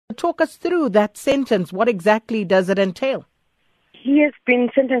Talk us through that sentence. What exactly does it entail? He has been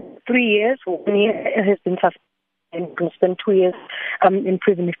sentenced 3 years. 1 year has been suspended and can spend 2 years in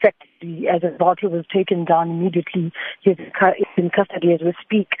prison effectively. As a result, he was taken down immediately. He's in custody as we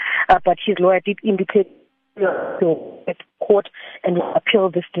speak, but his lawyer did indicate at court and will appeal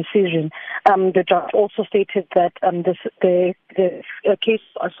this decision. The judge also stated that the case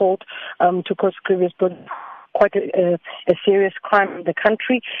of assault to cause grievous bodily quite a serious crime in the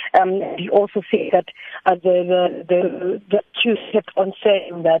country. He also said that the accused kept on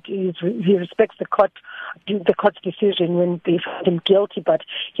saying that he respects the court's decision when they found him guilty, but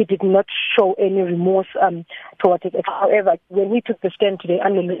he did not show any remorse towards it. However, when we took the stand today,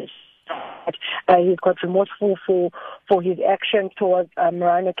 he got remorseful for his action towards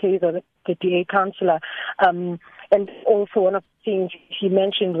Rano Kayser, the DA councillor. And also one of the things he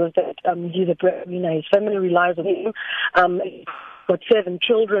mentioned was that he's a breadwinner. His family relies on him. He's got 7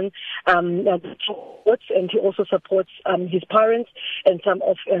 children, and he also supports his parents and some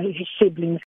of his siblings.